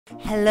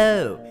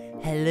Hello,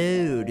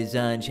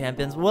 design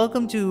champions.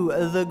 Welcome to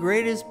the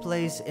greatest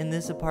place in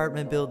this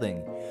apartment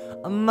building.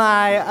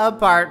 My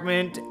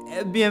apartment.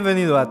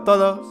 Bienvenido a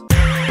todos.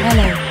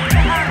 Hello.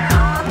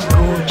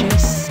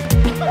 Gorgeous.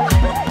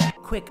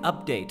 Quick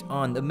update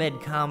on the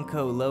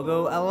Medcomco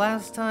logo.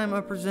 Last time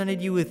I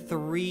presented you with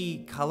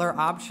 3 color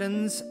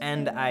options,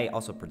 and I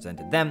also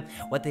presented them.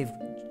 What they've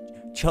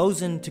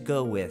chosen to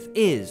go with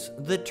is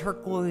the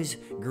turquoise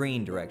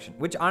green direction,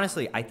 which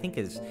honestly I think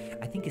is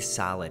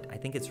solid. I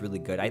think it's really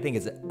good. I think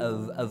it's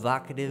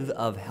evocative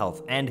of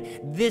health, and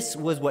this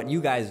was what you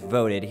guys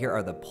voted. Here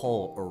are the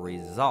poll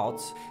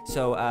results.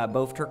 So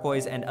both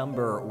turquoise and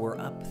umber were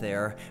up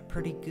there.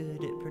 Pretty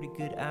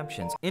good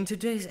options. In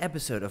today's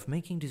episode of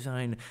Making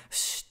Design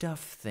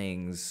Stuff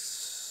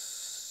Things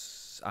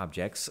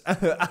Objects,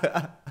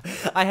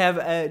 I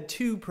have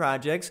 2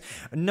 projects.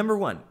 Number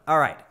 1, all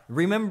right,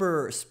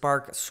 remember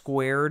Spark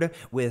Squared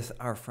with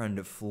our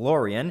friend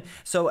Florian?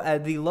 So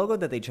the logo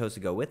that they chose to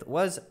go with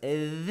was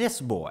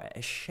this boy,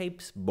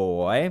 Shapes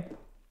Boy.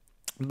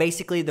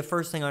 Basically, the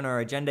first thing on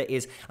our agenda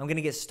is I'm gonna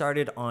get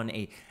started on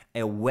a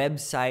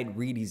website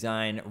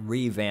redesign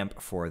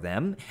revamp for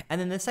them.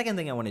 And then the second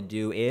thing I wanna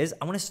do is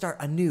I wanna start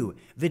a new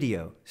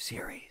video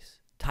series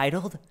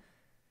titled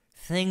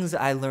Things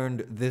I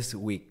Learned This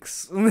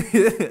Week's.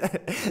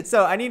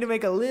 So I need to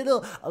make a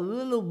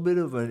little bit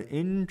of an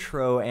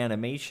intro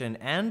animation,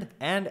 and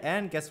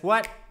guess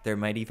what? There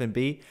might even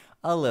be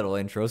a little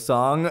intro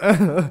song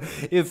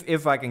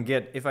if I can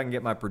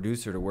get my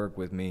producer to work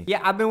with me.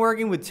 Yeah, I've been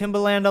working with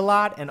Timbaland a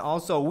lot, and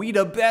also We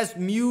The Best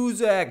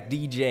Music,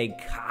 DJ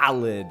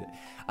Khaled.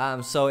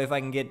 So if I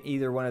can get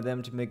either one of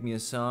them to make me a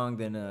song,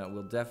 then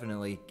we'll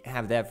definitely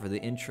have that for the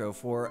intro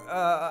for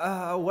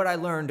what I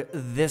learned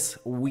this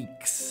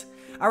week's.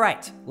 All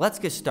right, let's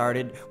get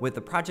started with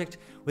the project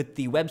with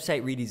the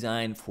website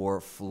redesign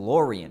for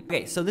Florian.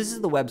 Okay, so this is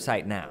the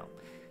website now.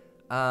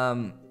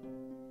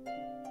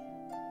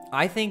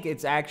 I think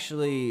it's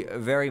actually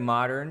very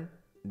modern,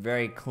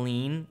 very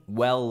clean,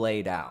 well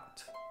laid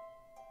out.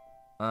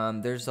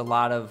 There's a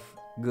lot of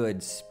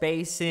good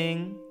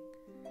spacing.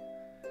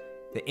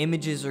 The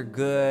images are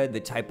good. The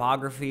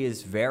typography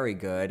is very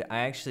good.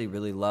 I actually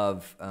really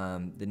love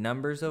the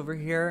numbers over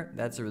here.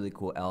 That's a really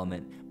cool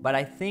element. But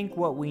I think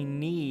what we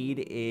need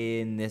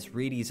in this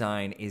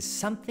redesign is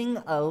something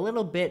a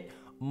little bit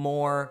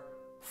more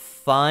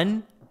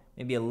fun,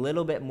 maybe a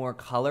little bit more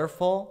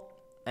colorful,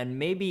 and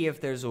maybe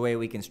if there's a way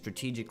we can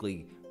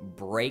strategically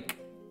break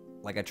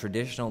like a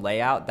traditional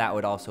layout, that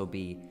would also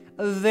be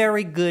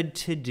very good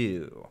to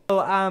do.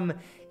 So,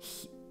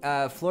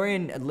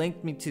 Florian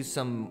linked me to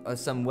some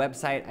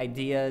website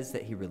ideas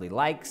that he really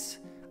likes,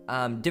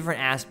 different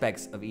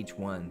aspects of each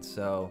one.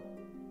 So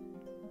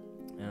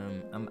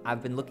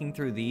I've been looking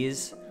through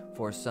these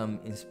for some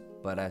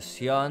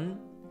inspiration.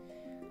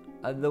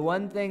 The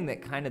one thing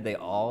that kind of they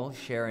all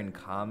share in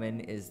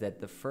common is that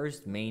the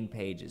first main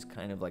page is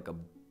kind of like a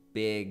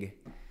big,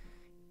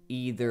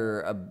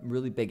 either a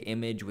really big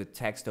image with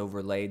text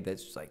overlaid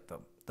that's like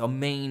the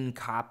main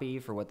copy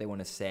for what they want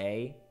to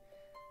say.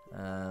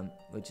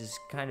 Which is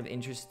kind of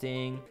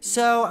interesting.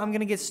 So I'm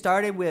gonna get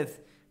started with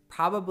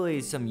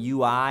probably some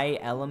UI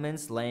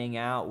elements, laying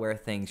out where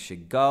things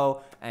should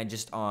go, and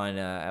just on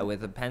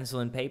with a pencil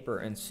and paper,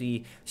 and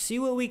see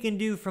what we can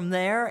do from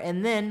there.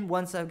 And then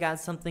once I've got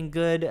something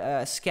good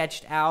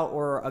sketched out,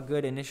 or a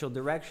good initial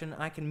direction,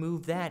 I can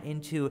move that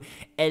into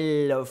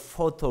El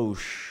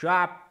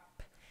Photoshop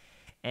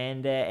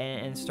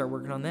and start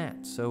working on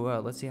that.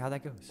 So let's see how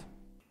that goes.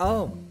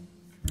 Oh,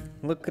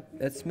 look,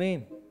 that's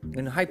me.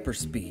 In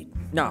hyperspeed.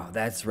 No,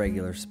 that's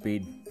regular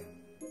speed.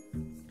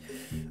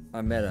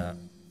 I met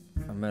an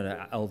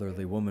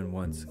elderly woman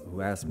once who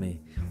asked me,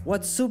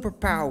 "What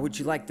superpower would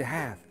you like to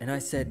have?" And I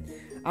said,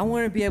 "I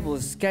want to be able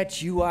to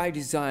sketch UI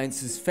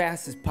designs as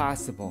fast as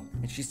possible."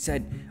 And she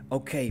said,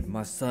 "Okay,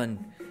 my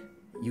son,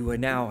 you will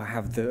now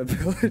have the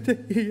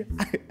ability."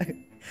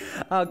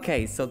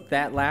 Okay, so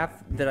that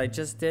laugh that I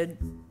just did,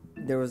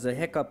 there was a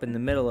hiccup in the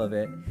middle of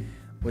it,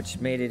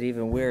 which made it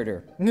even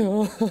weirder.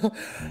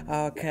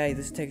 Okay,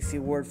 this takes the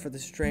award for the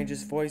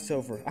strangest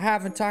voiceover. I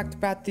haven't talked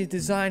about the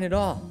design at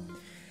all.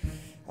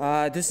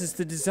 This is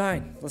the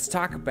design. Let's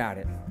talk about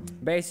it.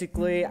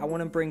 Basically, I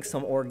want to bring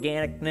some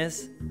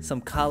organicness,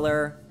 some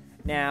color.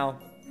 Now,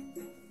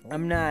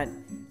 I'm not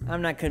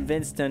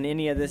convinced on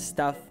any of this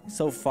stuff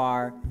so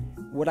far.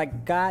 What I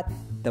got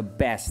the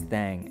best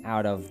thing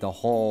out of the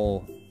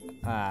whole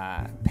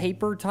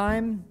paper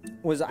time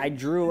was I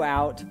drew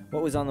out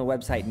what was on the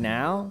website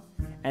now,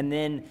 and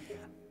then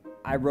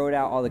I wrote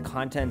out all the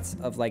contents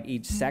of like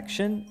each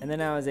section, and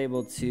then I was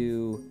able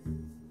to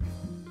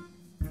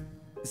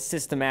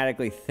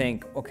systematically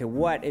think, okay,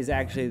 what is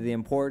actually the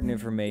important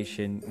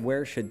information,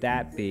 where should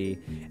that be,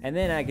 and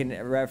then I can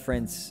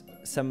reference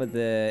some of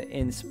the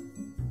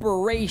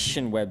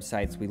inspiration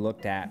websites we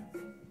looked at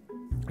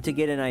to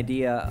get an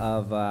idea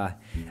of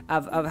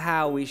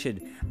how we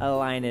should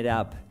line it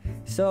up.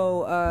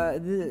 So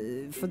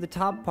for the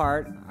top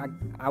part,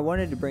 I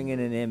wanted to bring in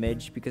an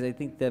image because I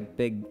think the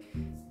big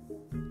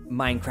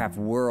Minecraft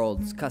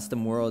worlds,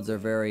 custom worlds are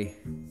very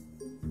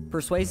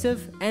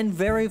persuasive and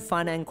very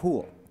fun and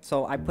cool.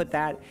 So I put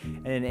that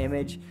in an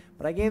image,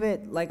 but I gave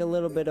it like a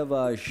little bit of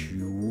a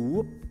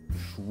swoop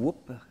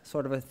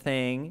sort of a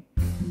thing.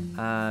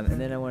 And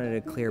then I wanted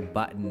a clear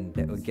button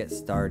that would get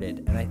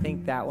started. And I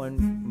think that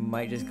one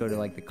might just go to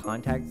like the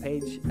contact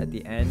page at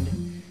the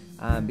end,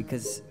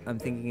 because I'm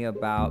thinking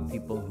about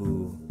people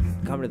who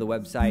come to the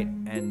website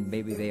and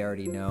maybe they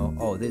already know,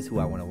 oh, this is who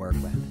I want to work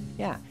with.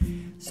 Yeah.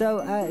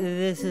 So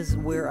this is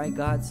where I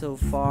got so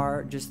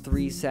far, just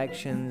 3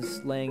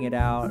 sections, laying it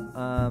out.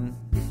 I'm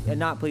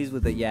not pleased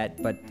with it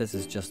yet, but this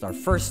is just our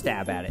first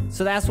stab at it.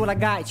 So that's what I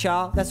got,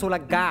 y'all. That's what I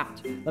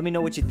got. Let me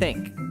know what you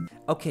think.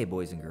 Okay,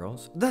 boys and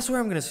girls, that's where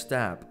I'm gonna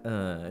stop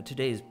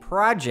today's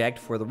project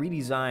for the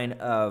redesign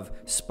of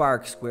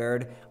Spark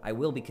Squared. I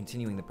will be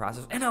continuing the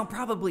process, and I'll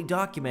probably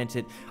document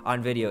it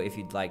on video if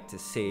you'd like to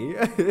see.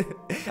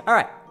 All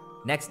right,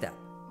 next step,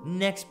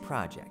 next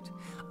project.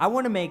 I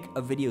want to make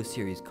a video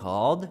series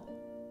called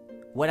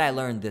What I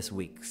Learned This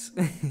Week's,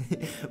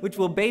 which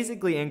will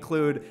basically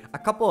include a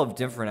couple of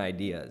different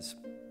ideas.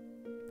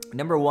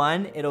 Number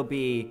 1, it'll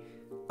be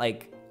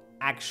like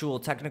actual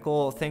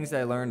technical things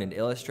that I learned in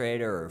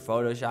Illustrator or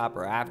Photoshop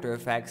or After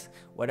Effects,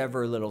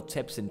 whatever little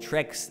tips and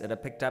tricks that I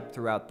picked up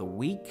throughout the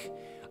week.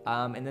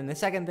 And then the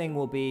second thing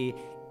will be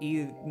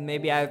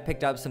maybe I've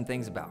picked up some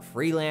things about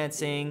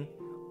freelancing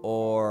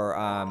or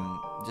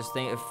just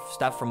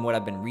stuff from what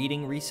I've been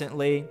reading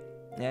recently.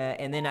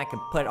 And then I can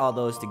put all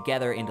those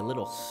together into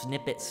little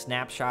snippet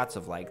snapshots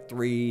of like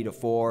 3 to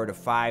 4 to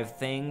 5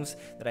 things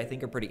that I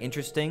think are pretty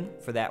interesting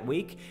for that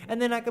week.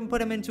 And then I can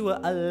put them into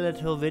a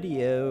little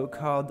video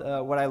called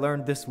What I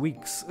Learned This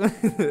Week's.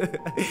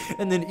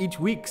 And then each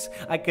week's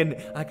I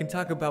can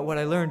talk about what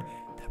I learned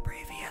the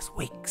previous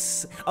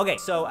weeks. Okay,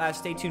 so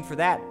stay tuned for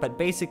that. But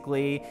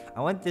basically,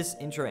 I want this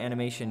intro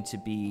animation to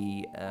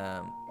be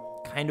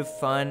kind of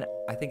fun.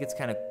 I think it's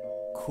kind of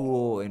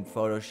cool in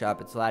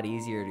Photoshop. It's a lot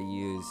easier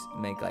to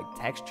make like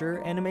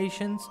texture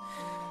animations.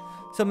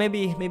 So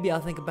maybe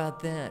I'll think about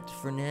that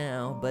for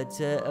now, but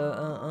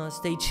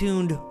stay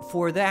tuned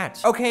for that.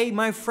 Okay,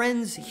 my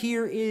friends,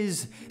 here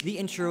is the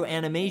intro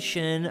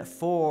animation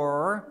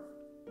for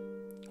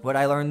What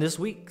I Learned This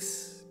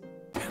Week's.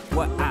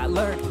 What I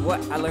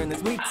learned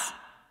this week's.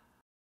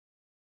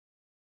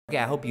 Okay,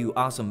 I hope you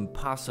awesome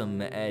possum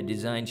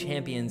design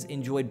champions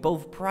enjoyed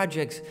both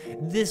projects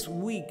this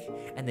week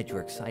and that you're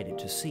excited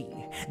to see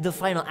the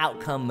final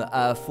outcome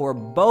for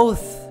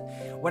both.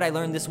 What I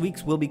Learned This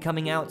Week's will be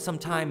coming out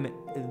sometime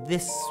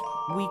this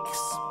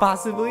week's,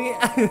 possibly.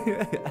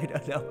 I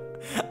don't know.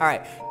 All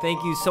right,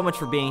 thank you so much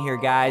for being here,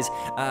 guys.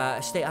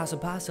 Stay awesome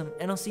possum,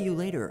 and I'll see you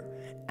later,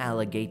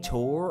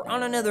 alligator,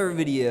 on another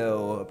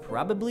video,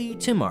 probably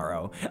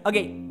tomorrow.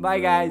 Okay, bye,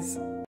 guys.